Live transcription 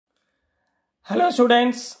Hello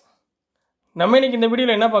students, நம்ம இன்னைக்கு இந்த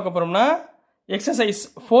வீடியோல என்ன பார்க்க போறோம்னா exercise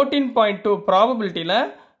 14.2 probability ல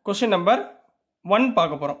question number 1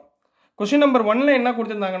 பார்க்க போறோம். question number 1 ல என்ன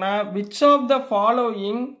கொடுத்திருந்தாங்கன்னா which of the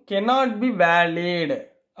following cannot be valid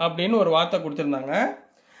அப்படினு ஒரு வார்த்தை கொடுத்திருந்தாங்க.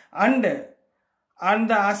 and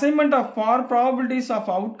the assignment of probabilities of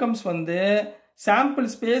outcomes வந்து sample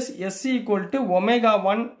space S equal to omega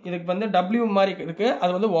 1 இதுக்கு வந்து W மாதிரி இருக்கு,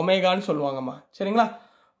 அது வந்து ஒமேகான்னு சொல்லுவாங்கம்மா. சரிங்களா?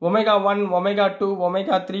 omega 1, omega 2,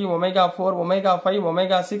 omega 3, omega 4, omega 5,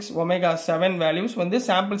 omega 6, omega 7 values வந்து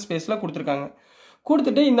sample spaceல கொடுத்திருக்காங்க.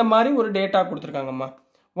 கொடுத்துட்டு இந்த மாதிரி ஒரு டேட்டா கொடுத்திருக்காங்கம்மா.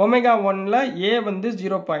 omega 1ல A வந்து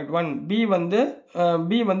 0.1, B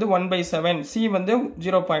வந்து 1/7, C வந்து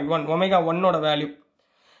 0.1, omega 1 ஓட வேல்யூ.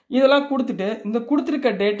 இதெல்லாம் கொடுத்துட்டு இந்த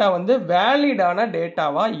கொடுத்திருக்க டேட்டா வந்து வேலிடான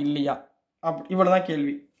டேட்டாவா இல்லையா? இவ்வளவுதான்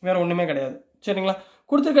கேள்வி, வேற ஒண்ணுமே கிடையாது. சரிங்களா?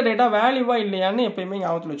 கொடுத்திருக்க டேட்டா வேல்யூவா இல்லையான்னு எப்பயுமே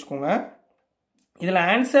ஞாபகத்துல வச்சுக்கோங்க. இதுல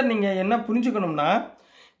ஆன்சர் நீங்க என்ன புரிஞ்சுக்கணும்னா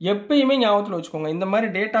எப்பயுமே ஞாபகத்துல வச்சுக்கோங்க, இந்த மாதிரி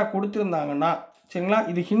டேட்டா கொடுத்திருந்தாங்கன்னா சரிங்களா,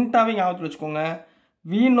 இது ஹிண்டாவே ஞாபகத்துல வச்சுக்கோங்க.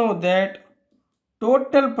 we know that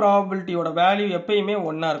total probability ஓட வேல்யூ எப்பயுமே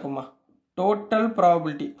 1 இருக்குமா. total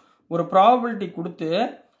probability ஒரு probability கொடுத்து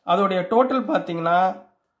அதோட டோட்டல் பாத்தீங்கன்னா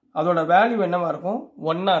அதோட வேல்யூ என்னவா இருக்கும்?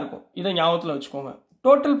 1 இருக்கும். இதை ஞாபகத்துல வச்சுக்கோங்க.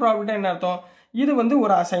 total probability என்ன அர்த்தம்? இது வந்து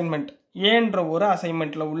ஒரு அசைன்மெண்ட், ஏன்ற ஒரு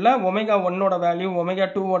அசைன்மெண்ட்ல உள்ள ஒமேகா 1 ஓட வேல்யூ, ஒமேகா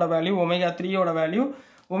 2 ஓட வேல்யூ, ஒமேகா 3 ஓட வேல்யூ,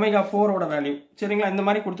 ஒமேகா 4 ஓட வேல்யூ. சரிங்களா? இந்த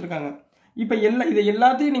மாதிரி கொடுத்திருக்காங்க. இப்போ இது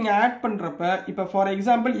எல்லாத்தையும் நீங்க ஆட் பண்றப்ப இப்போ ஃபார்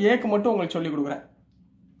எக்ஸாம்பிள் ஏக்கு மட்டும் உங்களுக்கு சொல்லி கொடுக்குறேன்.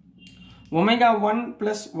 Omega 1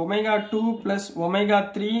 plus omega 2 plus omega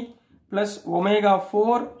 3 plus omega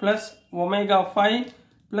 4 plus omega 5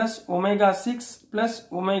 plus omega 6 plus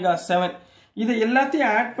omega 7 இது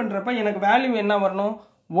எல்லாத்தையும் ஆட் பண்றப்ப எனக்கு வேல்யூ என்ன வரணும்?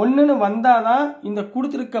 1ன்னு வந்தாதான் இந்த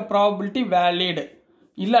கொடுத்திருக்க ப்ராபபிலிட்டி வேலிட்,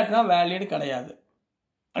 இல்லாட்டினா வேலிட் கிடையாது.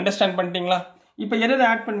 அண்டர்ஸ்டாண்ட் பண்ணிட்டீங்களா? இப்போ எதை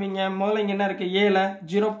ஆட் பண்ணுவீங்க? முதல்ல இங்க என்ன இருக்கு? ஏல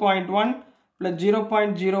 0.1 plus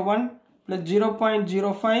 0.01 plus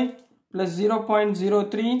 0.05 plus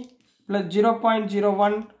 0.03 plus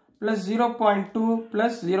 0.01 plus 0.2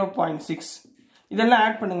 plus 0.6 இதெல்லாம்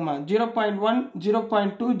ஆட் பண்ணுங்கம்மா. 0.1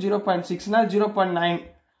 0.2 0.6னா 0.9,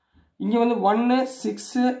 இங்க வந்து 1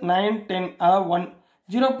 6 9 10 அதாவது 1.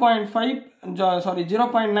 0.5 சாரி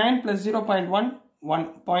 0.9 plus 0.1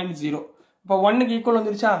 1.0. இப்போ 1க்கு ஈக்குவல்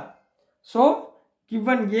வந்துருச்சா? so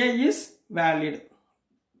given A is valid.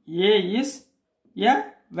 A is a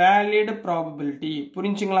valid probability.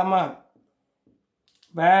 புரிஞ்சுங்களாமா?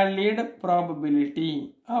 valid probability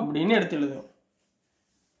அப்படின்னு எடுத்து எழுதும்.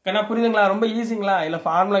 கண்ணா புரியுதுங்களா? ரொம்ப ஈஸிங்களா? இல்ல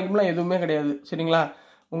ஃபார்முலா எதுவுமே கிடையாது. சரிங்களா?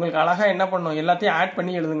 உங்களுக்கு அழகா என்ன பண்ணணும், எல்லாத்தையும் ஆட்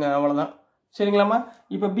பண்ணி எழுதுங்க, அவ்வளவுதான். சரிங்களாமா?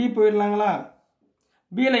 இப்போ B போயிடலாங்களா?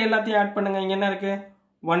 B ல எல்லாத்தையும் ஆட் பண்ணுங்க. இங்க என்ன இருக்கு?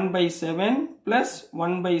 1/7 plus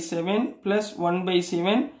 1/7 plus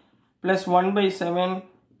 1/7 plus 1/7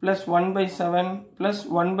 plus 1/7 plus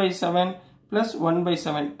 1/7 plus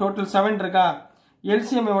 1/7 total 7 இருக்கா?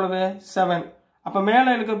 LCM எவ்வளவு? 7. அப்ப மேல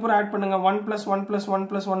இருக்கிற பூரா ஆட் பண்ணுங்க. 1 plus 1 plus 1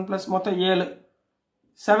 plus 1 plus மொத்தம் 7.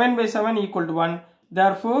 7/7 equal to 1.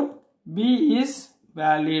 Therefore B is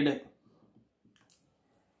valid.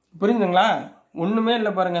 புரியுதுங்களா? ஒண்ணுமே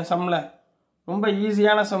இல்லை பாருங்க சம்ல, ரொம்ப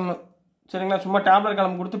ஈஸியான சம். சரிங்களா? சும்மா டேப்லெட்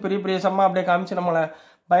கலம் கொடுத்து பெரிய பெரிய சம்மா அப்படியே காமிச்சு நம்மளை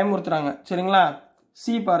பயமுறுத்துறாங்க. சரிங்களா?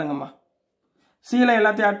 சி பாருங்கம்மா. சில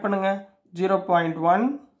எல்லாத்தையும் ஆட் பண்ணுங்க. 0.1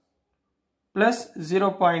 plus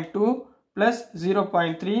 0.2 plus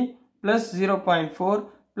 0.3 plus 0.4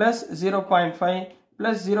 plus 0.5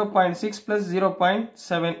 plus 0.6 plus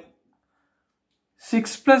 0.7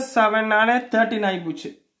 6 plus 7 13 ஆகி போச்சு.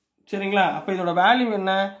 சரிங்களா? அப்ப இதோட வேல்யூ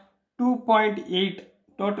என்ன? 2.8.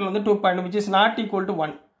 டோட்டல் வந்து 2.2 which is not equal to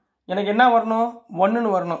 1. எனக்கு என்ன வரணும்? 1ன்னு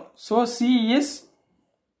வரணும். so C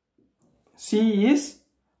is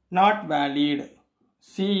not valid.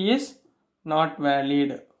 C is not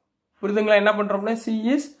valid. புரியுதுங்களா? என்ன பண்றோம்னா C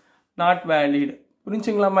is not valid.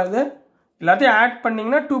 புரிஞ்சுங்களாமா? இது எல்லாத்தையும் ஆட்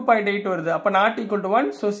பண்ணீங்கன்னா 2.8 வருது. அப்ப not equal to 1,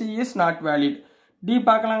 so C is not valid. D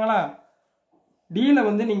பார்க்கலாங்களா? D ல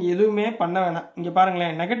வந்து நீங்க எதுவுமே பண்ண வேணாம். இங்க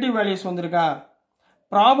பாருங்களேன், நெகட்டிவ் வேல்யூஸ் வந்திருக்கா?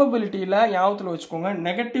 ப்ராபபிலிட்டியில ஞாபகத்துல வச்சுக்கோங்க,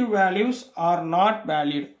 negative values are not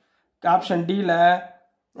valid. Option D ல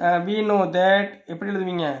we know that எப்படி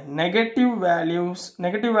எழுதுவீங்க? நெகட்டிவ்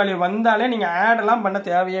வேல்யூ வந்தாலே நீங்க ஆட் எல்லாம் பண்ண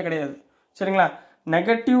தேவையே கிடையாது. சரிங்களா?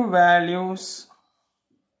 Negative values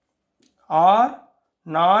are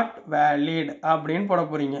not valid அப்படின்னு போட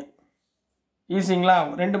போறீங்க. ஈஸிங்களா?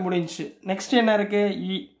 2 முடிஞ்சுச்சு. நெக்ஸ்ட் என்ன இருக்கு?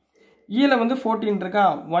 E ல வந்து 14 இருக்கா?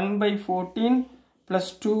 1/14 plus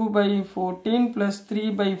 2/14 plus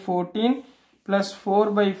 3/14 plus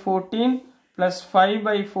 4/14 plus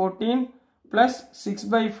 5/14 plus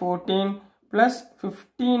 6/14 plus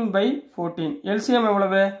 15/14. LCM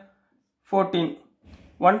எவ்வளவு? 14.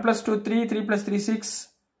 1 plus 2 3, 3 plus 3 6,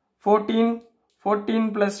 14, 14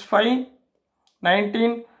 plus 5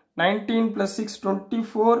 19, 19 plus 6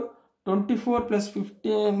 24, 24 plus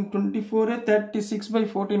 15 24 36 by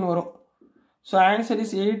 14 வரும். So answer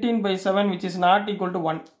is 18 by 7 which is not equal to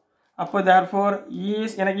 1. அப்போ therefore E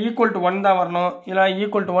is எனக்கு equal to 1 தான் வரணும், இல்லை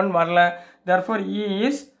equal to 1 வரல, therefore E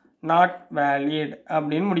is not valid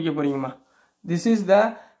அப்படின்னு முடிக்க போறீங்கம்மா. This is the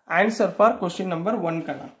answer for question number 1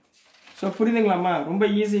 Kanna. So புரியுதுங்களாம்மா? ரொம்ப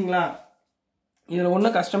ஈஸிங்களா? இதில்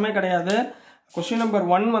ஒன்றும் கஷ்டமே கிடையாது. கொஸ்டின் நம்பர்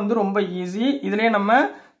 1 வந்து ரொம்ப ஈஸி. இதுலேயே நம்ம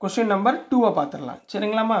கொஸ்டின் நம்பர் 2 பார்த்துடலாம்.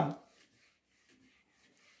 சரிங்களாம்மா?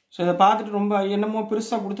 ஸோ இதை பார்த்துட்டு ரொம்ப என்னமோ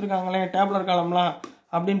பெருசாக கொடுத்துருக்காங்களே டேப்லர் காலம்லாம்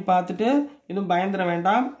அப்படின்னு பார்த்துட்டு எதுவும் பயந்துட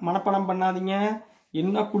வேண்டாம், மனப்பாடம் பண்ணாதீங்க.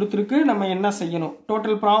 என்ன கொடுத்துருக்கு, நம்ம என்ன செய்யணும்.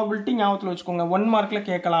 டோட்டல் ப்ராபபிலிட்டி ஞாபகத்தில் வச்சுக்கோங்க, 1 மார்க்கில்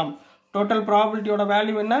கேட்கலாம். டோட்டல் ப்ராபபிலிட்டியோட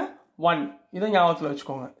வேல்யூ என்ன? 1. இதை ஞாபகத்தில்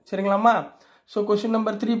வச்சுக்கோங்க. சரிங்களாம்மா? So question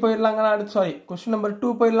number 3 போயிடலாங்களா? அடுத்து sorry question number 2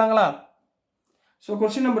 போயிடலாங்களா? So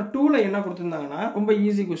question number 2ல் என்ன கொடுத்துருந்தாங்கன்னா ரொம்ப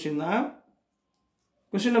ஈஸி கொஸ்டின் தான்.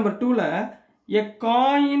 கொஸ்டின் நம்பர் 2ல் a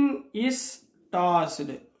coin is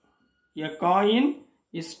tossed. A coin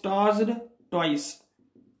is tossed twice.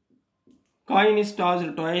 Coin is tossed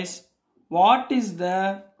twice. What is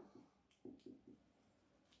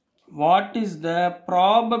the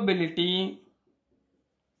probability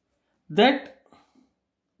that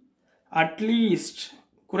at least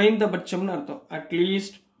குறைந்தபட்சம்னு அர்த்தம், at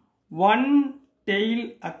least one tail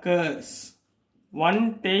occurs. One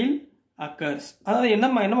tail occurs. அதாவது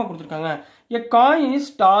என்னமா கொடுத்துருக்காங்க? A coin is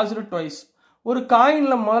tossed twice. ஒரு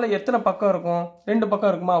காயினில் முதல்ல எத்தனை பக்கம் இருக்கும்? 2 பக்கம்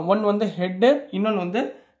இருக்குமா? ஒன் வந்து ஹெட்டு, இன்னொன்று வந்து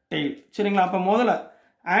டெயில். சரிங்களா? அப்போ முதல்ல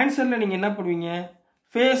ஆன்சரில் நீங்கள் என்ன பண்ணுவீங்க?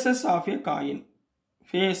 Faces of a coin.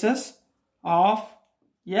 Faces of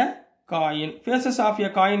a coin. Faces of a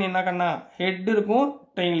coin என்ன கண்ணா? ஹெட் இருக்கும்,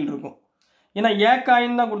 டெயில் இருக்கும். ஏன்னா ஏ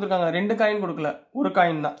காயின் தான் கொடுத்துருக்காங்க, 2 காயின் கொடுக்கல, ஒரு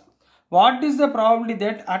காயின் தான். What is the probability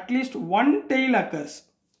that at least 1 tail occurs?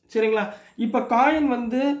 சரிங்களா? இப்போ காயின்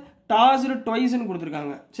வந்து டாஸ்டு ட்வைஸ்ன்னு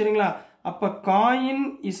கொடுத்துருக்காங்க. சரிங்களா? அப்போ coin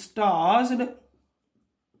is tossed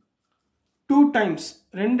 2 times,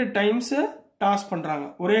 2 times toss பண்ணுறாங்க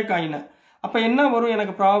ஒரே காயினை. அப்போ என்ன வரும்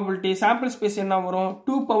எனக்கு ப்ராபபிலிட்டி? சாம்பிள் ஸ்பேஸ் என்ன வரும்?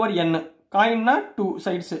 2 பவர் n. காயின்னா 2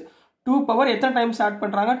 சைட்ஸு, 2 பவர் எத்தனை டைம்ஸ் ஆட்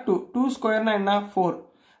பண்ணுறாங்க? 2. 2 ஸ்கொயர்னா என்ன? 4.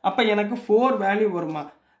 அப்போ எனக்கு 4 வேல்யூ வருமா?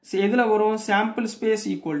 எதில் வரும்? Sample space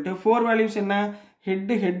equal to 4 values என்ன?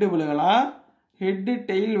 Head விழுகலாம், head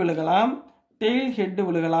tail விழுகலாம், tail head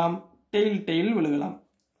விழுகலாம், tail விழுகலாம்.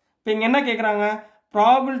 இப்போ இங்கே என்ன கேட்குறாங்க?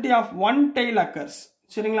 Probability of 1 tail occurs.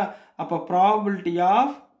 சரிங்களா? அப்போ probability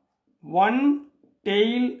of 1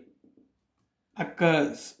 tail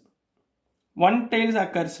occurs. 1 tails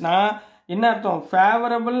அக்கர்ஸ்னா என்ன அர்த்தம்?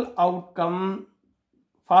 Favourable outcome.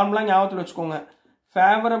 ஃபார்முலா ஞாபகத்தில் வச்சுக்கோங்க.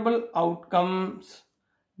 Favourable outcomes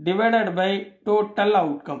divided by total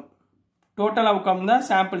outcome. Total outcome தான்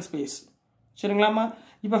சாம்பிள் ஸ்பேஸ். சரிங்களாம்மா?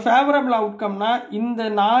 இப்போ ஃபேவரபிள் அவுட்கம்னா இந்த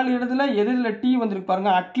 4 இடத்துல எதில் டி வந்துருக்கு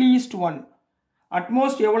பாருங்க, அட்லீஸ்ட் 1.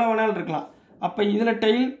 அட்மோஸ்ட் எவ்வளோ வேணாலும் இருக்கலாம். அப்போ இதில்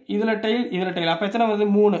டெயில், இதில் டெயில், இதில் டெயில். அப்போ எத்தனை வருது?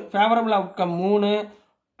 3. Favourable outcome 3,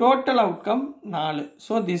 total outcome 4.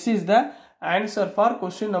 So this is the answer for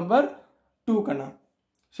question number 2 Kanna.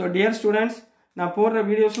 So dear students, நான் போடுற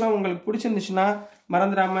வீடியோஸ்லாம் உங்களுக்கு பிடிச்சிருந்துச்சுன்னா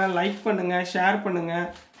மறந்துடாமல் லைக் பண்ணுங்கள், ஷேர் பண்ணுங்கள்,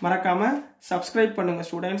 மறக்காமல் சப்ஸ்கிரைப் பண்ணுங்கள்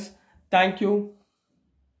ஸ்டூடெண்ட்ஸ். தேங்க்யூ.